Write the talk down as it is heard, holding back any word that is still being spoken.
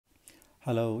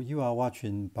Hello, you are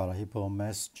watching Balahippo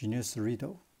Math Genius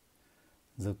Riddle.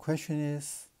 The question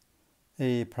is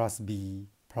a plus b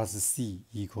plus c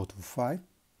equal to 5,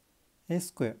 a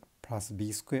squared plus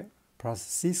b squared plus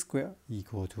c squared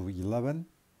equal to 11,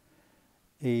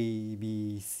 a,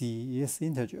 b, c is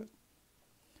integer.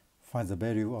 Find the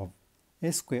value of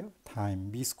a squared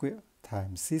times b squared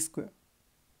times c squared.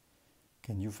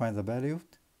 Can you find the value?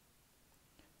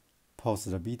 Pause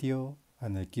the video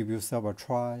and give yourself a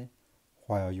try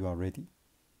while you are ready.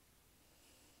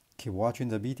 Keep watching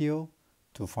the video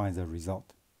to find the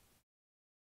result.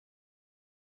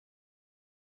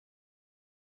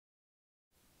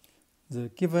 The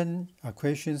given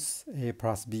equations a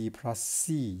plus b plus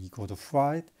c equal to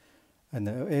 5 and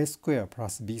a squared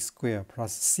plus b squared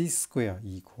plus c squared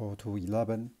equal to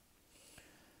 11.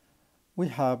 We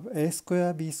have a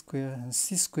squared, b squared, and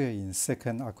c squared in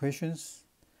second equations.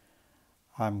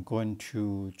 I'm going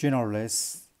to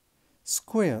generalize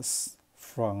squares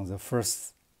from the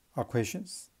first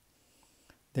equations.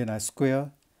 Then I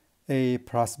square a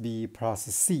plus b plus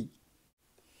c.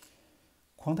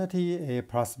 Quantity a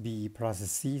plus b plus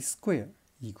c squared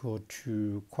equal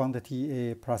to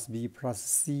quantity a plus b plus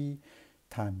c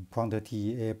times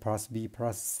quantity a plus b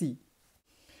plus c.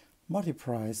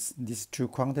 Multiply these two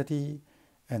quantities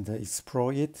and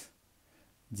explore it.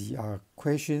 The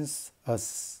equations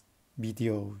as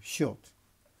video showed.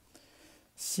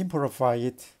 Simplify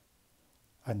it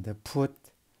and put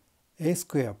a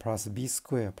squared plus b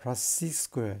squared plus c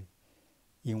squared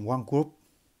in one group.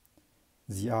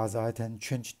 The other item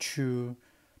change to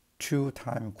 2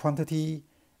 times quantity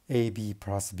ab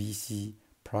plus bc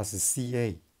plus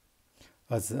ca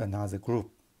as another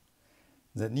group.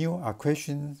 The new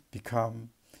equations become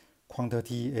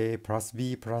quantity a plus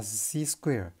b plus c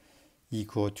squared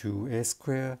equal to a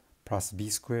squared plus b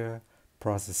squared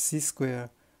plus c squared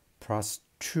plus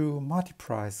 2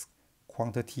 multiplies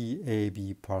quantity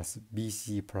ab plus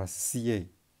bc plus ca.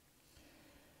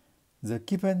 The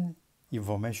given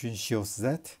information shows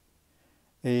that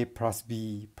a plus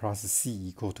b plus c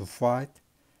equal to 5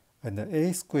 and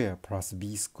a squared plus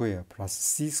b squared plus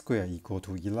c squared equal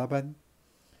to 11.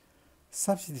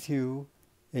 Substitute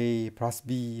a plus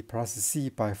b plus c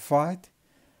by 5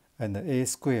 and a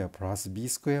squared plus b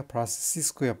squared plus c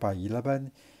squared by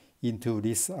 11 into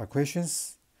these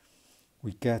equations.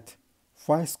 We get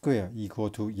 5 squared equal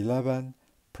to 11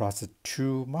 plus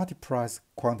 2 multiplies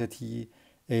quantity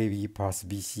ab plus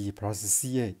bc plus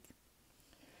ca.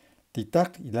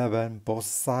 Deduct 11 both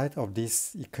sides of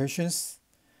these equations.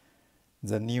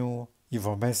 The new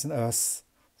information as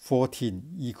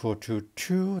 14 equal to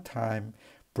 2 times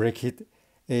bracket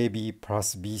ab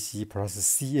plus bc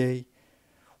plus ca.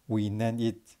 We name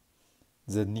it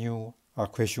the new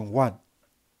equation 1.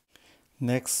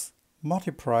 Next,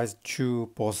 multiply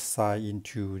 2 both sides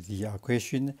into the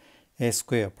equation a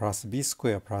squared plus b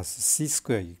squared plus c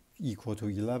squared equal to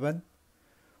 11.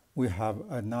 We have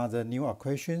another new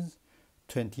equation,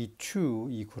 22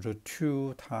 equal to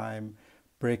 2 times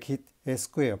bracket a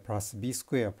squared plus b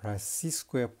squared plus c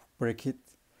squared bracket.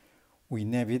 We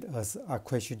name it as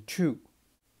equation 2.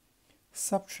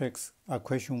 Subtract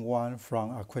equation 1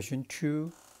 from equation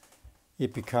 2.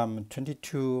 It becomes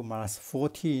 22 minus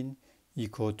 14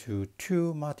 equal to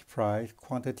 2 multiplied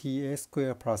quantity a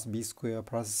squared plus b squared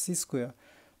plus c squared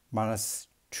minus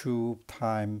 2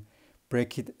 times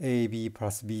bracket ab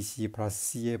plus bc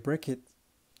plus ca bracket.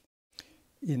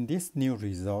 In this new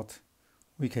result,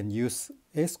 we can use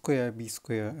a squared b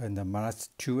squared and minus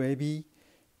 2ab,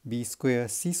 b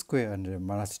squared c squared and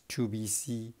minus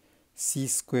 2bc, c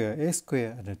squared a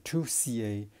squared and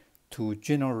 2ca to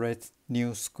generate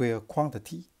new square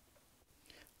quantity.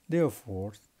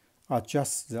 Therefore,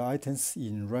 adjust the items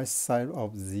in right side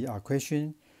of the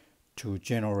equation to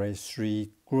generate 3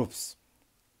 groups.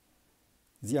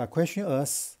 The equation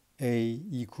as a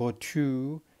equal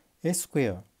to a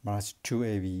squared minus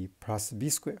 2ab plus b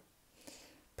squared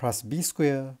plus b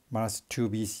squared minus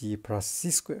 2bc plus c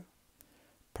squared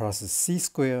plus c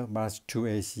squared minus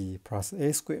 2ac plus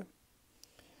a squared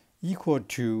equal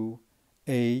to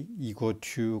a equal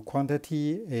to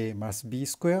quantity a minus b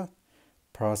squared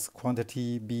plus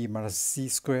quantity b minus c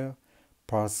squared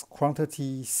plus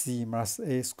quantity c minus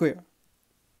a squared.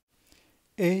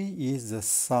 A is the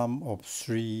sum of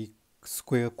 3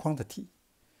 square quantity.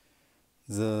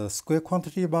 The square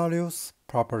quantity values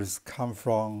properties come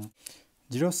from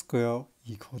 0 square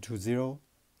equal to 0,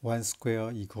 1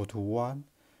 square equal to 1,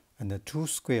 and 2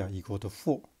 square equal to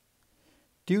 4.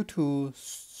 Due to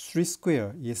 3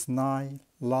 square is 9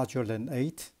 larger than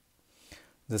 8,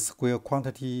 the square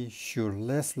quantity should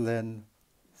less than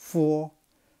 4,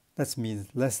 that means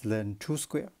less than 2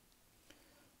 square.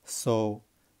 So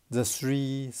the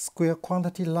three square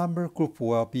quantity number group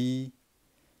will be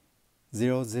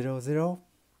 0, 0, 0,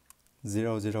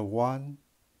 0, 0, 1,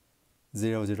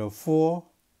 0, 0, 4,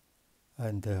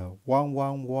 and 1,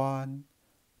 1, 1,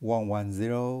 1, 1,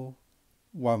 0,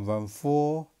 1, 1,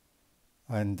 4,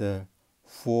 and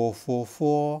 4, 4,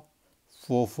 4,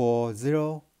 4, 4,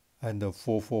 0, and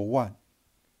 4, 4, 1.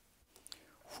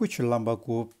 Which number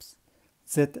groups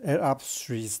that add up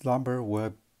three numbers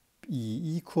will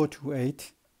be equal to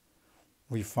 8?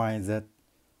 We find that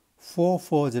 4,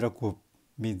 4, 0 group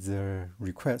meets the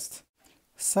request.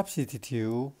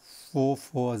 Substitute 4,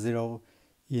 4, 0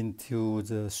 into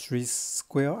the three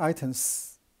square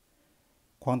items.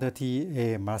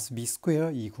 Quantity A must be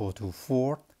square equal to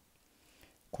 4.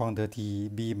 Quantity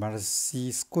B must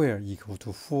C square equal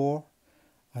to 4.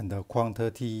 And the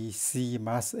quantity C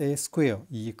must A square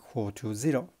equal to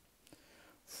 0.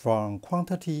 From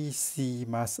quantity C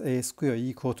must A square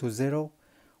equal to 0,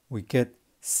 we get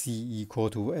C equal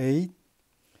to 8.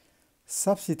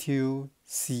 Substitute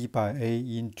C by A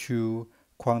into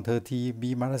quantity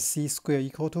B minus C square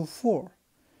equal to 4.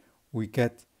 We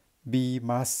get B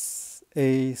minus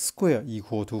A square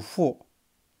equal to 4.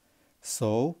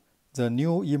 So the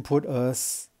new input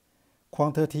is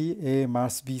quantity A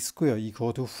must B square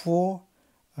equal to 4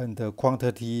 and the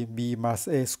quantity B must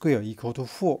A square equal to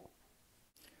 4.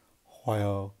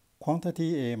 While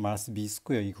quantity A must B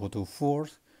square equal to 4,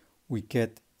 we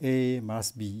get A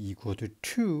must be equal to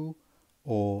 2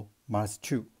 or must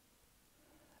 2.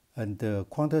 And the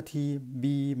quantity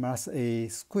B must A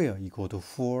square equal to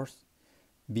 4,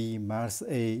 B must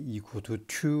A equal to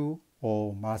 2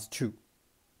 or must 2.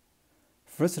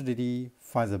 Firstly,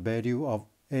 find the value of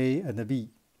A and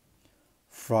B.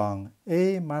 From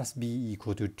A must be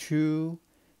equal to 2,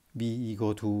 B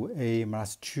equal to A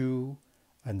must 2,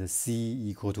 and C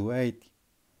equal to 8.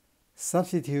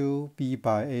 Substitute B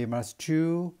by A must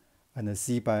 2 and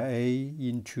C by A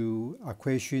into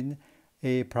equation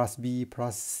A plus B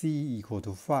plus C equal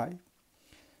to 5.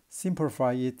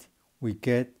 Simplify it, we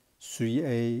get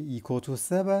 3A equal to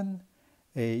 7,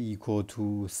 A equal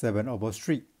to 7 over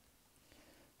 3.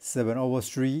 7 over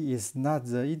 3 is not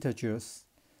the integers,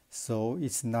 so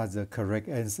it's not the correct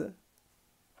answer.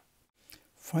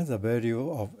 Find the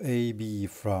value of A, B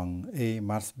from A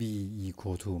must be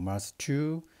equal to must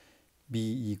 2,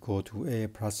 B equal to A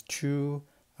plus 2,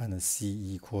 and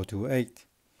C equal to 8.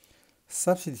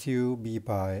 Substitute B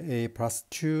by A plus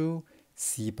 2,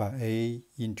 C by A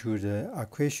into the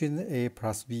equation A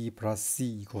plus B plus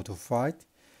C equal to 5.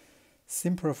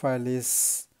 Simplify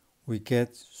this, we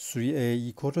get 3A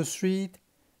equal to 3,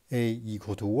 A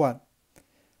equal to 1.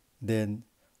 Then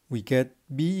we get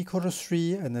B equal to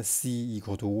 3 and C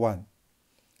equal to 1.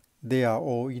 They are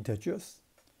all integers.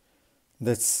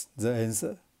 That's the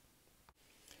answer.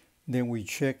 Then we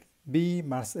check B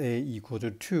must A equal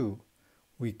to 2.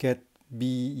 We get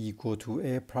B equal to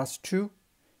A plus 2,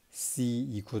 C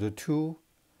equal to 2,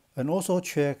 and also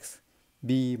checks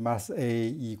B must A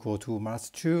equal to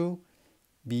must 2,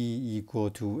 B equal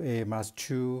to A must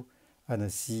 2,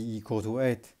 and C equal to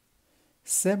 8.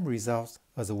 Same results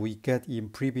as we get in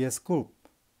previous group.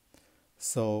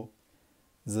 So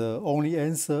the only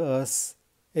answer is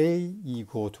A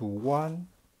equal to 1,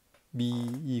 B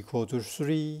equal to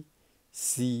 3,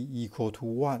 C equal to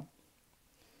 1.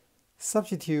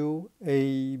 Substitute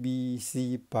A, B,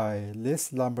 C by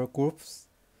less number groups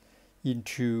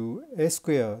into A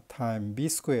squared times B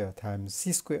squared times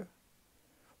C squared.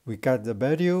 We got the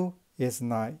value is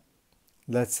 9.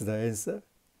 That's the answer.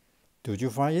 Did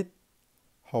you find it?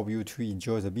 Hope you to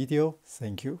enjoy the video.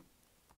 Thank you.